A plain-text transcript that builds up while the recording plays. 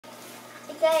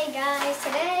Okay guys,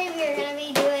 today we are going to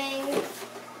be doing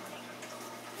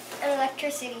an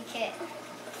electricity kit.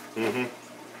 Mm-hmm.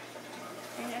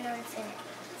 I don't know what's in it.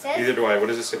 It says Neither do I. What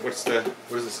does it say? What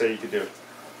does it say you could do?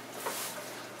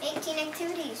 18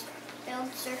 activities.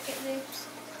 Build circuit loops,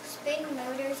 spin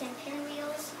motors and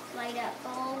pinwheels, light up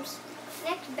bulbs,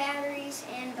 connect batteries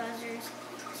and buzzers,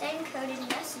 send coded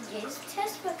messages,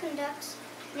 test what conducts,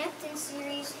 connect in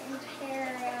series and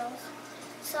parallels,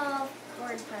 solve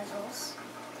word puzzles.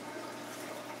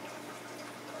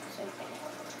 So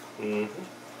good.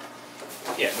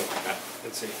 Mm-hmm. Yeah, look at that.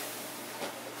 Let's see.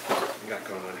 What you got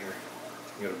going on here?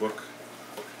 You got a book?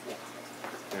 Yeah.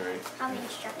 All right. All the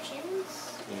instructions.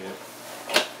 Yeah.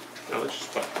 No, let's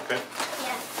just play, okay?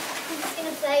 Yeah. I'm just going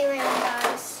to play around,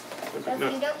 guys. So if No.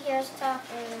 you don't hear us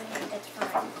talking, that's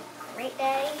fine. Great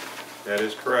day. That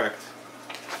is correct.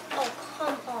 Oh,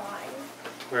 come on.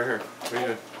 Right here. What are you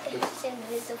doing? It's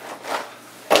invisible.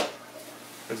 What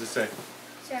does it say?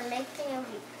 So I'm making a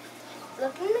loop.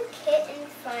 Look in the kit and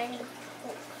find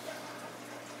the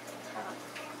top.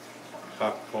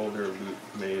 Top holder loop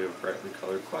made of brightly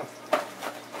colored cloth.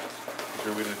 Is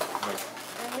there a way to... I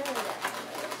know that.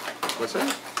 What's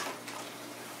that?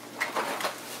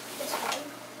 This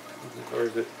one. Or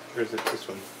is it this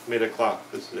one? Made of cloth.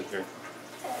 This is it here.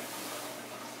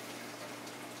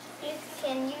 You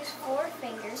can use 4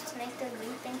 fingers to make the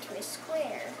loop into a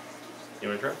square. You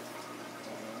want to try?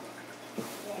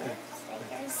 Yes, I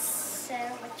guess. So,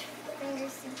 which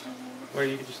fingers did you use? Or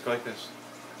you could just go like this.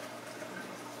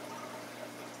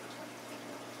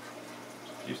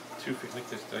 Use 2 fingers like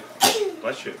this. Like,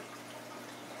 bless you.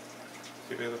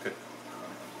 See if I look at.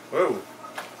 Whoa.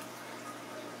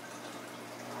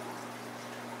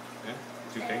 Yeah,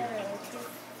 2 fingers. 2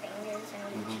 fingers and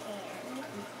Mhm. each hand.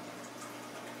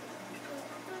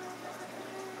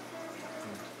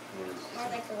 What is this? More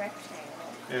like a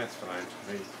rectangle. Yeah, it's fine.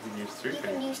 You can use 3 You can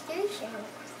fingers. use 3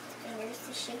 fingers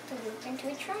to shape the loop into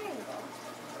a triangle.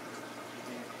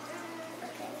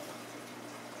 Okay.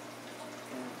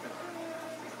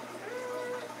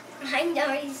 Mine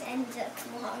always ends up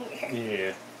longer.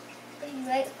 Yeah. If you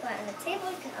write flat on the table,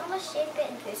 you can almost shape it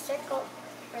into a circle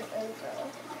or an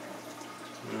oval.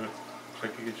 Looks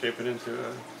like you could shape it into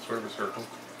a sort of a circle.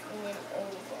 And then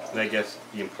oval. And I guess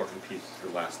the important piece is the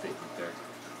last statement there.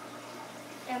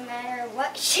 No matter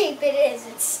what shape it is,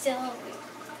 it's still a loop.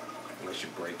 Unless you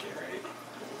break it, right?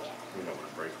 Yeah. You don't want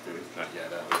to break it. Not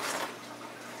yet, at least.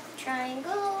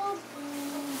 Triangle.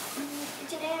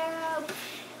 It's an arrow.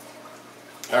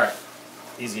 Alright.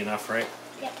 Easy enough, right?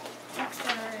 Yep. Next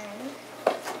one.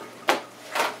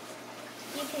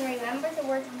 You can remember the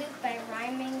word loop by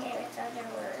rhyming it with other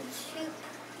words. Hoop,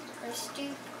 or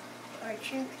stoop, or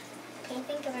troop. Can you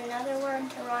think of another word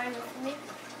to rhyme with loop?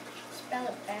 Spell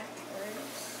it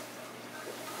backwards.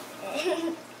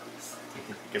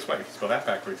 Guess what? You can spell that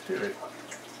backwards too, right?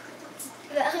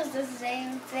 That was the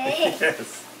same thing.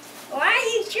 Yes. Why are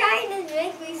you trying to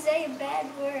make me say a bad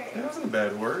word? That wasn't a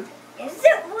bad word. Yes,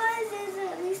 it was. It's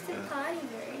at least a potty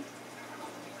word.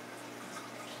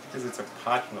 Because it's a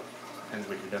pot. Well, depends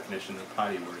what your definition of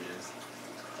potty word is.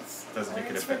 It's Doesn't make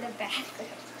it words a for bad. the bad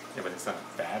word. Yeah, but it's not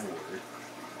a bad word.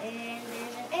 And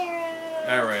there's an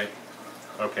arrow. Alright.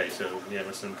 Okay, so yeah,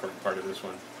 what's the important part of this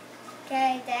one?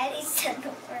 Okay, Daddy said the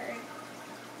word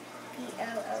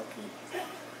P-O-O-P.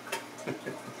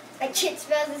 I can't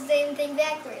spell the same thing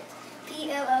backwards.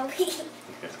 P-O-O-P.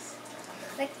 Yes.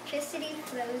 Electricity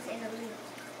flows in a loop.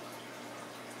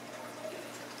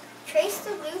 Trace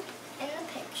the loop in the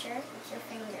picture with your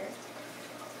finger.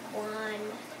 1,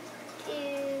 2,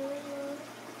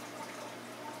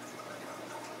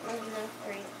 no,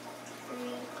 3,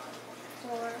 4,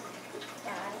 5,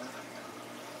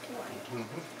 1.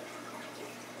 Mm-hmm.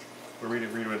 Well,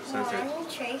 read what it says there. 1,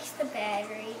 trace the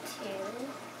battery.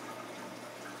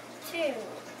 2,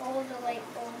 hold the light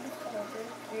bulb holder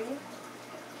through.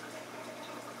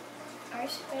 Are you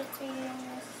supposed to be doing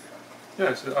this?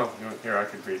 Yeah, it's, oh, here, I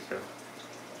could read, so.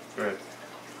 Go ahead.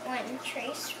 1,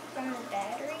 trace from the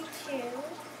battery.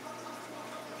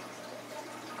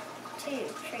 2,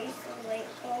 trace the light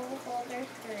bulb holder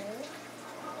through.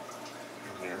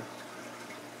 Here.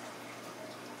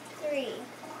 3,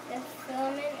 the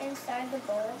filament inside the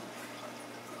bulb.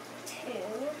 2,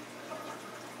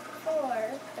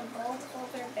 4, the bulb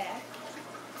holder back.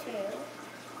 2,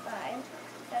 5,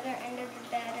 the other end of the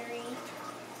battery.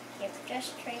 Yep,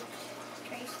 just trace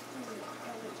the loop.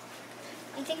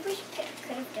 You think we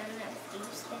could have done that with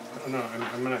these things? Oh, no,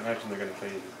 I'm going to imagine they're going to tell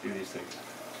you to do these things.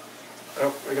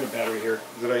 Oh, I got a battery here.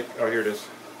 Oh, here it is.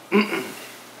 Yep,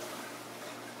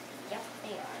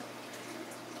 they are.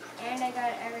 And I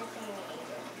got everything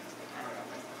needed. I don't know.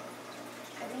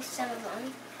 least some of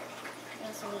them. You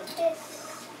also need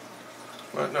this.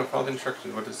 Well, no, follow the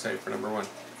instructions. What does it say for number 1?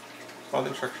 Follow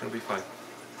the instruction, will be fine.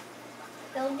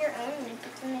 Build your own and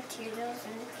put the materials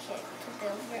in the kit to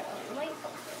build your own light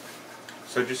bulb.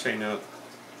 So just say no.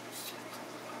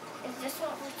 Is this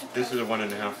what we're supposed This is a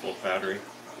 1.5 volt battery.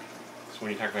 So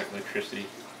when you talk about electricity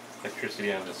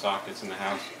out of the sockets in the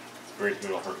house,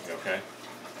 it'll hurt you, okay?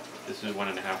 This is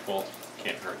 1.5 volt,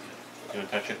 can't hurt you. You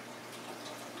want to touch it?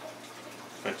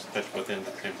 Touch both ends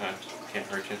at the same time, can't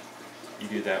hurt you. You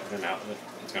do that with an outlet,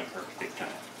 it's going to hurt big time.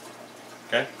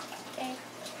 Okay? Okay,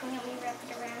 can you help me wrap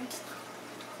it around?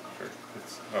 Sure.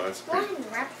 That's great.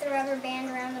 1, wrap the rubber band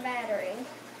around the battery.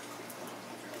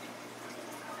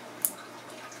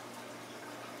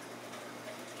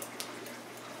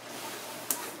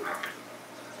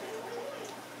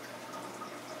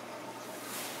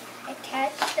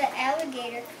 Attach the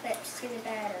alligator clips to the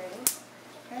battery.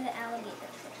 Or the alligator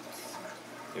clips.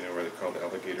 You know where they're called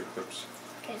alligator clips?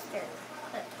 Because they're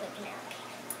clipped like an alligator.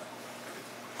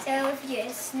 So if you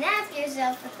snap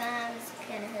yourself with them, it's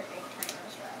going to hurt big time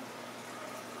as well.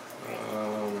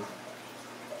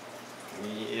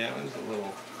 Yeah,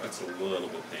 that's a little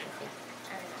bit painful. I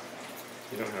don't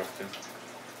know. You don't have to.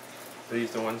 Are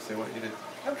these the ones they want you to?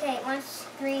 Okay, it wants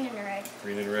green and red.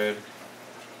 Green and red.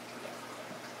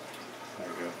 There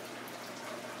we go.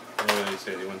 What do they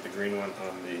say? They want the green one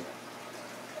on the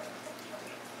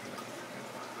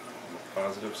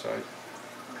positive side.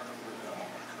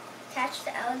 Attach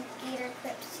the alligator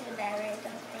clips to the battery. I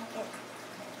don't think it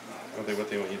matters. What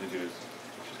they want you to do is,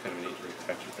 which is kind of neat, to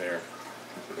attach it there,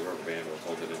 so the rubber band will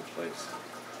hold it in place.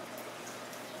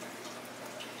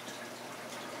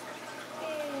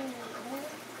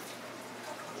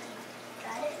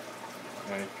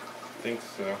 Got it? I think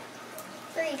so.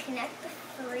 3, connect the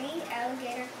 3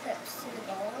 alligator clips to the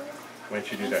bulb. Why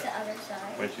don't you do That's that? the other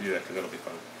side. Why don't you do that? Because that'll be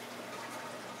fun.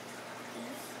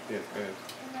 Yeah, go ahead.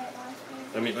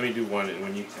 Let me do one, and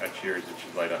when you touch yours, it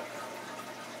should light up.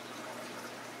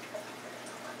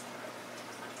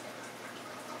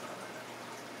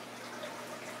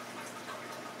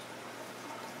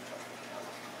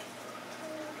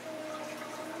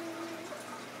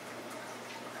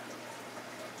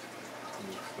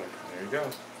 There you go.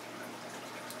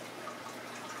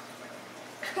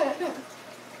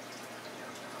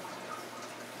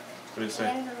 What did it say?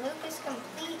 When the loop is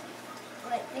complete,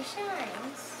 lightly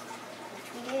shines. Which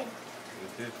we did. We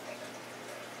did.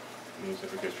 Means that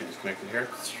we guess we disconnected here.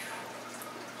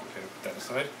 Okay, put that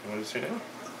aside. What does it say now?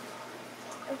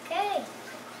 Okay.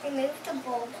 Remove the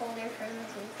bulb holder from the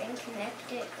loop and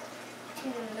connect it to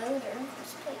the motor in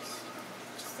this place.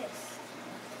 Which is this.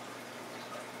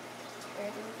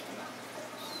 Where do we connect this?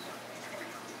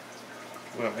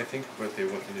 Well, I think what they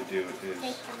want you to do is...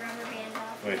 Take the rubber band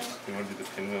off. Wait, you want to do the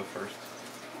pinwheel first?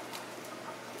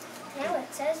 No, it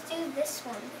says do this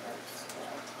one first.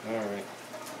 Alright.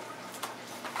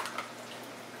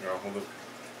 Here, I'll hold it.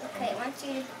 Okay, it wants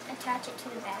you to attach it to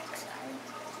the back side.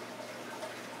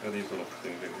 Oh, these little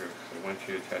things right here. So once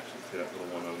you attach it to that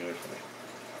little one on the other side.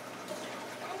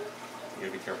 You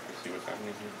gotta be careful to see what's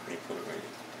happening here. When you pull it right,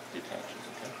 it detaches,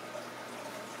 okay?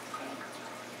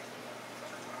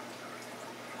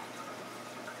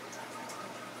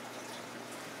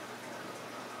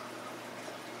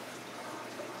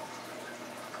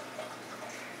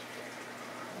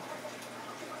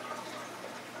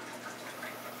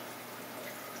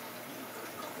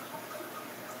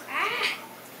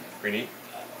 Pretty neat.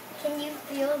 Can you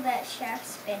feel that shaft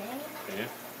spinning? Yeah.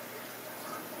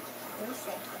 Let me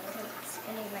see. I'm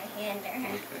spinning my hand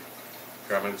around. Okay.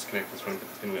 Grab and disconnect this one and put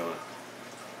the pinwheel on.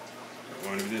 What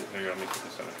want to do? There you go. Let me put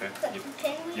this on, okay? Put the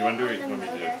pinwheel You want to do it? on You the want me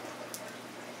to do motor. it?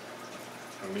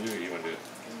 Want me to do it? You want to do it?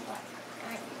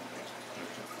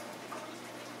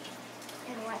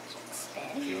 And watch it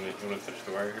spin. You want to touch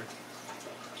the wire here?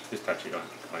 Just touch it. You don't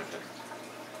have to climb it.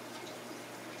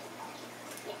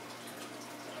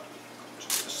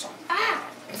 Ah!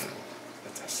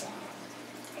 That's a song.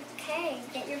 Okay,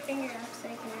 get your finger off so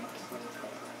I can actually put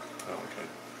it Oh, okay.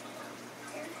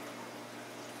 there.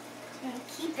 And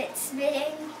keep it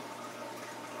spinning.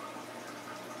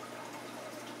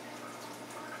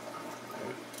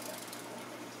 Okay.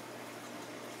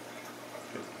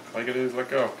 All you gotta do is let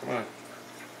go. Come on.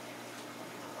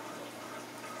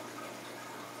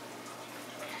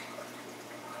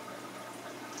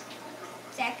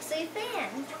 It's actually a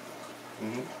fan.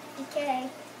 Okay.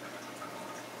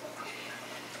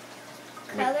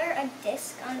 Color a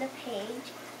disc on the page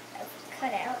of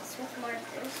cutouts with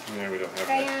markers. Yeah, we don't have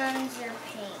that. Crayons or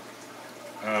paint.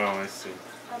 Oh, I see.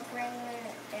 I'll bring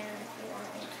it down if you want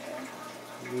me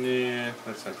to. Yeah,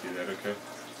 let's not do that, okay?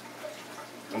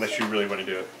 Unless you really want to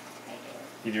do it. I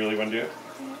do. You really want to do it?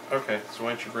 Mm-hmm. Okay, so why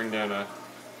don't you bring down a...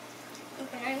 Can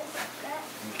I look like that?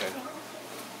 Okay.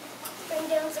 Bring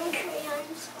down some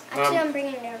crayons. Actually, I'm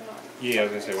bringing down markers. Yeah, I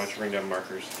was going to say, why don't you bring down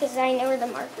markers? Because I know where the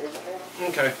markers are.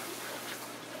 Okay.